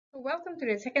Welcome to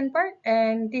the second part,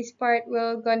 and this part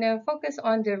we're gonna focus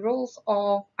on the roles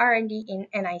of R&D in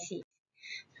NIC.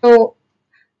 So,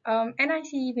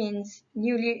 NIC means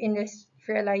newly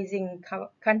industrializing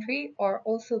country, or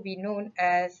also be known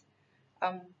as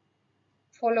um,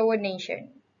 follower nation.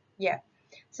 Yeah.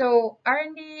 So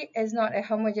R&D is not a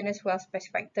homogeneous,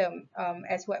 well-specified term,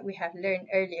 as what we have learned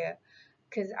earlier,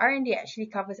 because R&D actually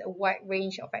covers a wide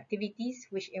range of activities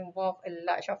which involve a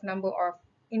large of number of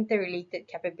interrelated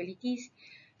capabilities.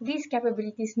 These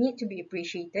capabilities need to be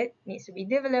appreciated, needs to be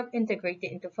developed, integrated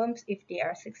into firms if they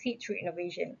are succeed through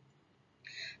innovation.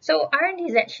 So R&D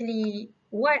is actually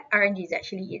what R&D is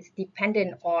actually is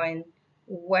dependent on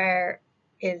where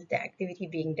is the activity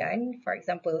being done. For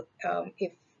example,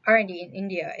 if R&D in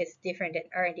India is different than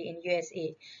R&D in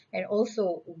USA, and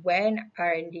also when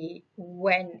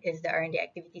is the R&D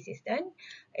activities is done.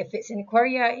 If it's in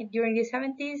Korea during the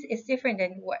 70s, it's different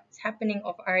than what's happening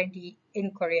of R&D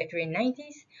in Korea during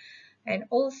 90s, and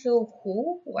also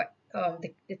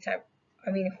the type. I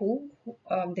mean,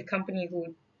 the company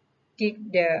who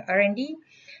did the R&D,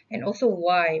 and also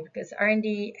why, because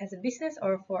R&D as a business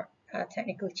or for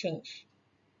technical change.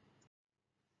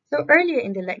 So earlier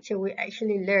in the lecture, we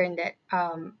actually learned that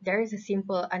there is a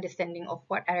simple understanding of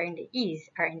what R&D is.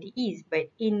 R&D is, but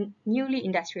in newly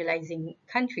industrializing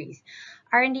countries,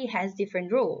 R&D has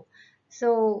different role.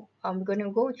 So I'm going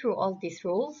to go through all these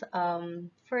roles.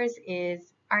 First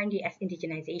is R&D as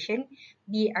indigenization,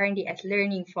 B, R&D as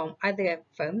learning from other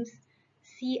firms,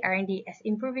 C, R&D as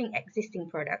improving existing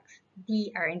products,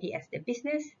 D, R&D as the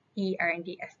business, E,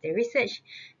 R&D as the research,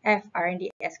 F, R&D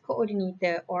as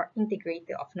coordinator or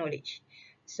integrator of knowledge.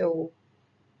 So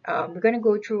we're going to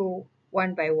go through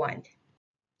one by one.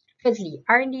 Firstly,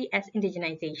 R&D as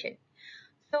indigenization.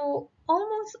 So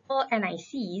almost all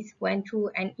NICs went through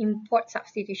an import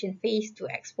substitution phase to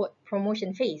export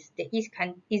promotion phase. The East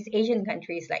Asian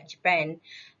countries like Japan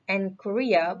and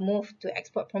Korea moved to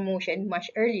export promotion much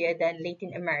earlier than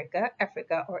Latin America,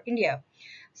 Africa, or India.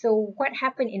 So what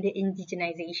happened in the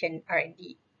indigenization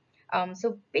R&D?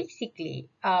 So basically,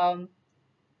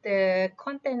 the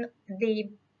content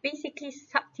they basically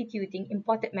substituting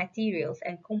imported materials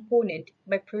and component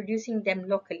by producing them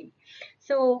locally.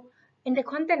 So in the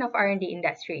content of R&D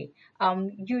industry,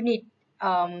 you need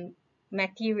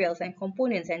materials and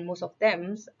components, and most of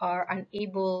them are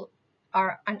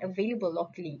unavailable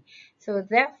locally. So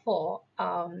therefore,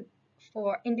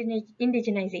 for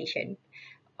indigenization,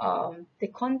 the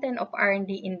content of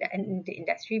R&D in the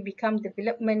industry become the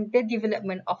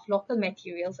development of local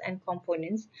materials and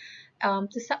components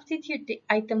to substitute the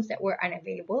items that were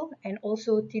unavailable, and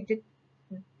also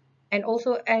and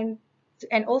also and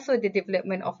and also the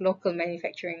development of local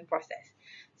manufacturing process.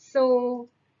 So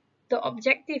the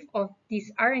objective of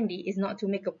this R&D is not to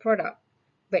make a product,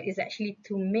 but is actually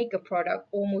to make a product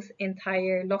almost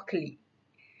entire locally.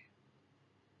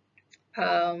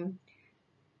 Um,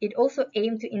 It also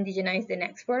aimed to indigenize the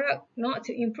next product, not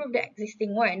to improve the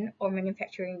existing one or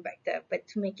manufacturing better, but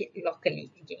to make it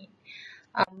locally again.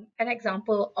 An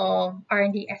example of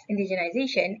R&D as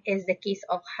indigenization is the case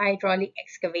of hydraulic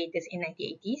excavators in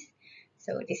 1980s.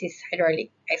 So this is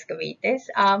hydraulic excavators.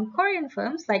 Korean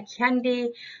firms like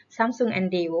Hyundai, Samsung,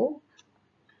 and Daewoo,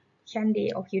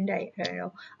 Hyundai or Hyundai, I don't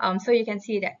know. So you can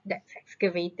see that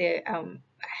excavator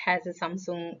has a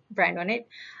Samsung brand on it.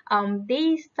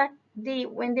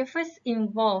 When they first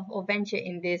involved or venture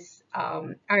in this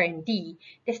R&D,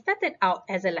 they started out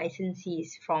as a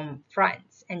licensees from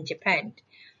France and Japan.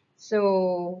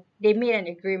 So they made an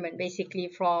agreement basically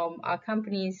from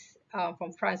companies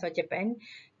from France or Japan.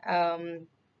 Um,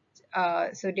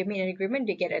 so they made an agreement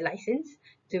to get a license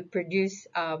to produce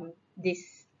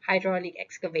these hydraulic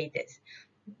excavators.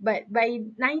 But by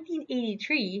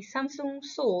 1983, Samsung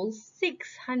sold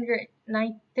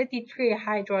 633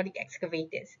 hydraulic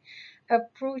excavators,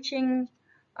 approaching.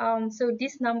 So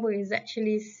this number is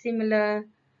actually similar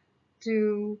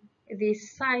to the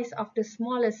size of the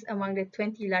smallest among the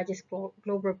 20 largest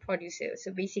global producers.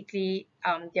 So basically,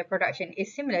 their production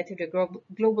is similar to the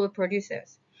global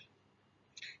producers.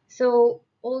 So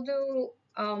although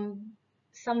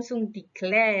Samsung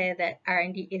declare that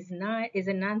R&D is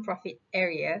a non-profit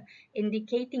area,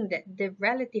 indicating that the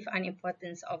relative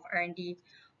unimportance of R&D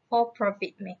for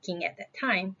profit making at that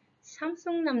time,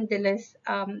 Samsung nonetheless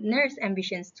nursed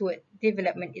ambitions to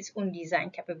development its own design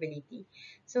capability.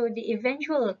 So the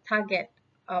eventual target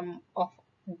of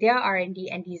their R&D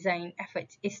and design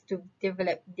efforts is to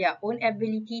develop their own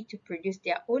ability to produce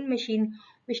their own machine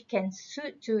which can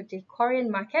suit to the Korean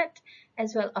market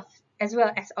as well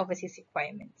as overseas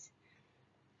requirements.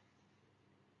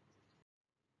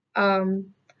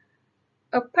 Um,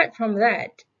 Apart from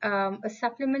that, a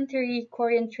supplementary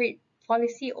Korean trade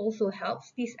policy also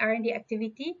helps this R&D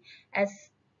activity as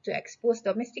to expose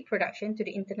domestic production to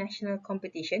the international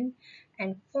competition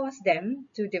and force them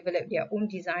to develop their own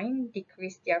design,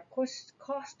 decrease their cost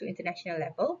to international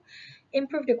level,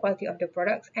 improve the quality of the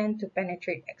products, and to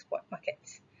penetrate export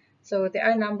markets. So there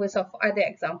are numbers of other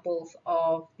examples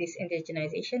of this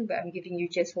indigenization, but I'm giving you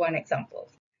just one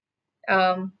example.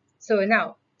 So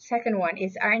now, second one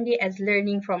is R&D as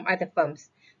learning from other firms.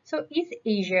 So East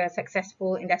Asia's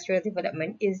successful industrial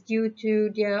development is due to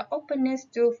their openness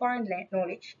to foreign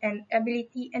knowledge and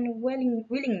ability and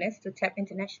willingness to tap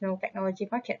international technology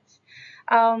markets.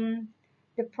 Um,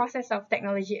 the process of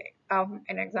technology, an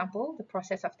example, the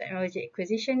process of technology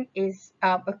acquisition is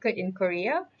occurred in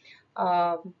Korea.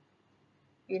 Um,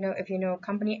 if you know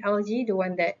company LG, the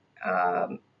one that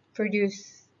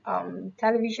produce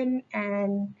television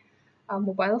and a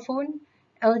mobile phone,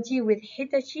 LG with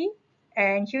Hitachi,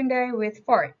 and Hyundai with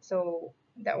Ford. So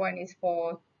that one is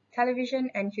for television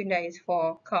and Hyundai is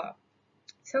for car.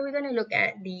 So we're going to look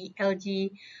at the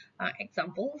LG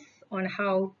examples on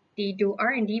how they do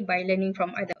R&D by learning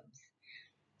from others.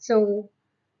 So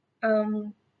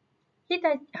um,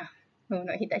 Hitachi, no,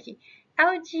 not Hitachi.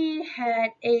 LG had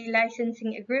a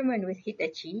licensing agreement with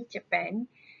Hitachi, Japan.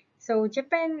 So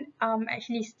Japan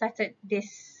actually started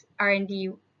this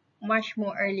R&D much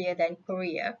more earlier than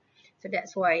Korea. So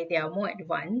that's why they are more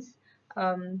advanced.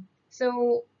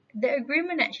 So the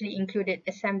agreement actually included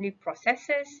assembly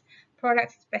processes,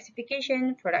 product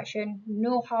specification, production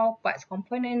know-how, parts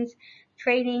components,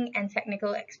 training, and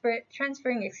technical expert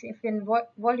transferring a significant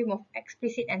volume of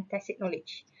explicit and tacit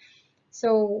knowledge.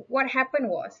 So what happened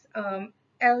was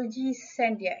LG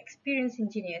sent their experienced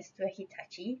engineers to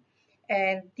Hitachi,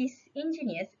 and these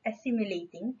engineers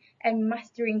assimilating and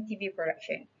mastering TV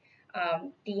production.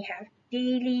 They have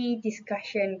daily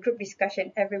discussion, group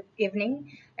discussion every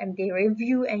evening, and they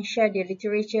review and share their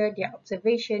literature, their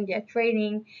observation, their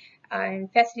training, and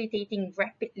facilitating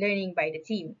rapid learning by the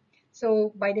team.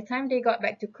 So by the time they got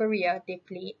back to Korea, they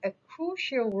play a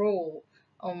crucial role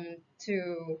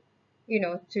to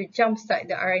to jumpstart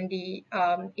the R&D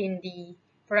in the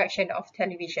production of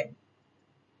television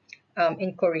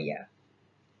in Korea.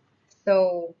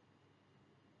 So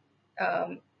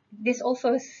this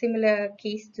also a similar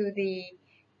case to the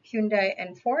Hyundai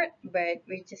and Ford, but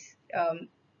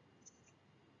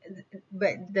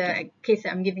but the case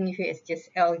I'm giving you here is just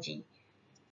LG.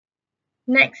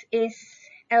 Next is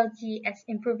LG as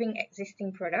improving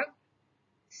existing product.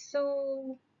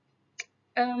 So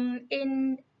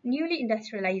in newly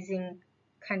industrializing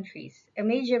countries, a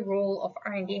major role of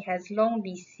R&D has long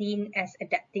been seen as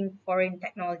adapting foreign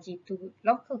technology to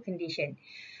local conditions.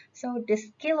 So the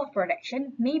scale of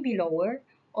production may be lower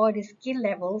or the skill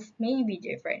levels may be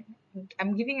different.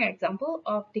 I'm giving an example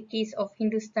of the case of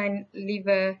Hindustan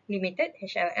Lever Limited,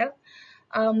 HLL.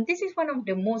 This is one of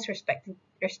the most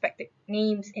respected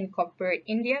names in corporate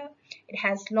India. It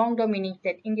has long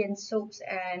dominated Indian soaps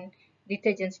and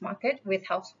detergents market with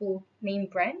household name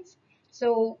brands.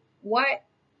 So what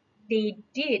they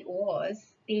did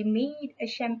was they made a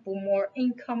shampoo more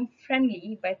income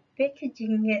friendly by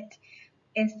packaging it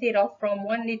instead of from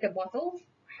 1 liter bottles.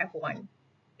 I have one.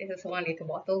 This is 1 liter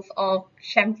bottles of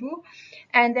shampoo,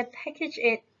 and they package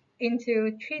it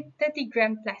into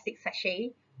 30-gram plastic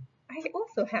sachet. I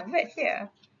also have it here.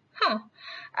 Huh.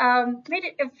 Made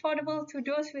it affordable to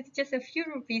those with just a few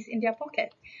rupees in their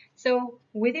pocket. So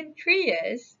within 3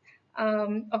 years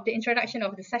of the introduction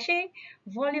of the sachet,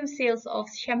 volume sales of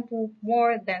shampoo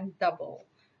more than double.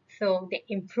 So they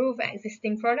improve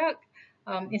existing product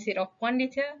instead of 1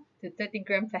 liter to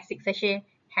 30-gram plastic sachet,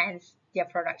 hence their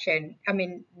production,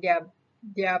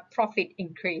 their profit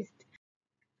increased.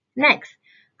 Next,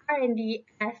 R&D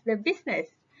as the business.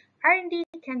 R&D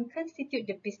can constitute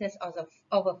the business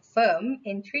of a firm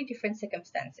in three different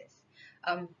circumstances.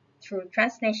 Through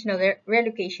transnational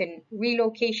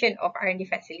relocation of R&D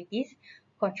facilities,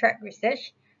 contract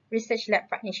research, research lab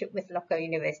partnership with local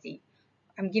university.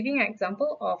 I'm giving an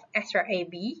example of Astra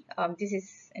AB. This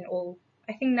is an old,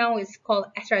 I think now it's called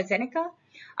AstraZeneca.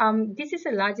 This is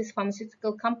the largest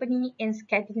pharmaceutical company in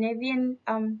Scandinavian,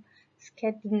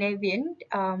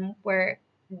 where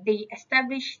they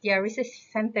established their research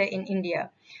center in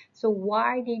India. So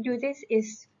why they do this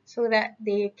is so that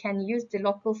they can use the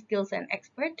local skills and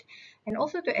expert, and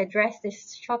also to address the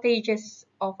shortages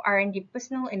of R&D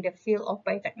personnel in the field of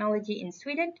biotechnology in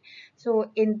Sweden.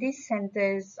 So in these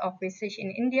centers of research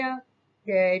in India,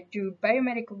 they do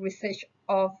biomedical research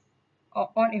on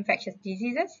infectious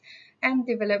diseases and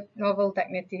develop novel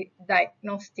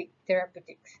diagnostic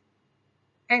therapeutics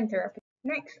and therapy.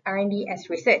 Next, R&D as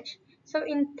research. So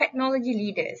in technology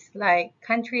leaders, like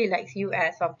country like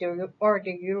US or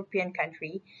the European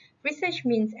country, research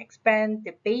means expand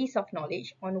the base of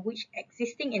knowledge on which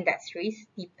existing industries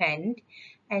depend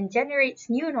and generates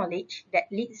new knowledge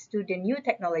that leads to the new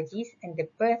technologies and the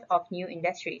birth of new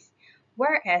industries.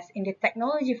 Whereas in the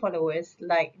technology followers,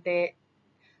 like the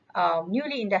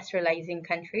newly industrializing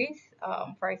countries,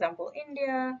 for example,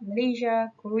 India,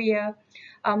 Malaysia, Korea,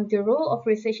 the role of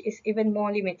research is even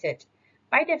more limited.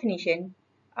 By definition,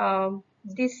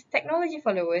 these technology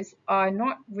followers are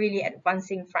not really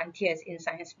advancing frontiers in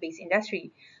science-based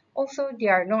industry. Also, they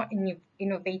are not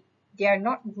innovate. They are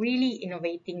not really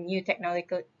innovating new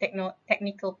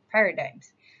technical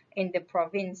paradigms in the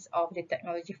province of the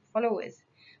technology followers,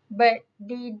 but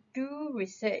they do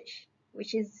research,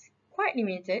 which is quite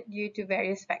limited due to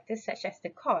various factors such as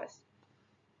the cost.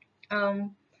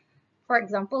 Um, for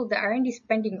example, the R&D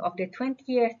spending of the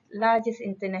 20th largest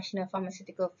international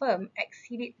pharmaceutical firm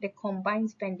exceeded the combined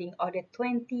spending of the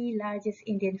 20 largest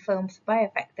Indian firms by a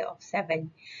factor of 7.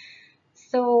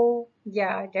 So,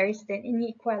 yeah, there is an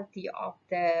inequality of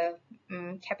the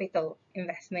capital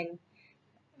investment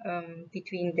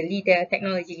between the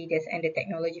technology leaders and the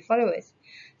technology followers.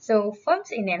 So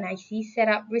firms in NIC set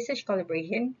up research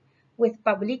collaboration with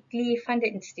publicly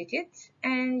funded institutes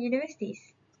and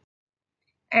universities.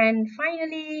 And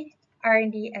finally,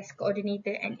 R&D as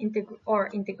coordinator and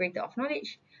integrator of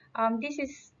knowledge. This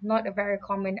is not a very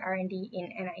common R&D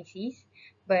in NICs,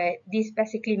 but this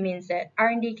basically means that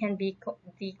R&D can be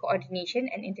the coordination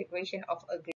and integration of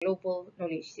a global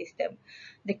knowledge system.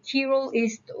 The key role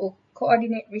is to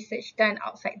coordinate research done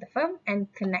outside the firm and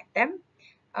connect them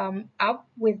up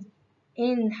with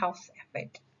in-house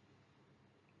effort.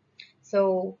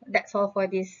 So that's all for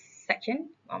this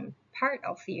section. Part.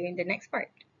 I'll see you in the next part.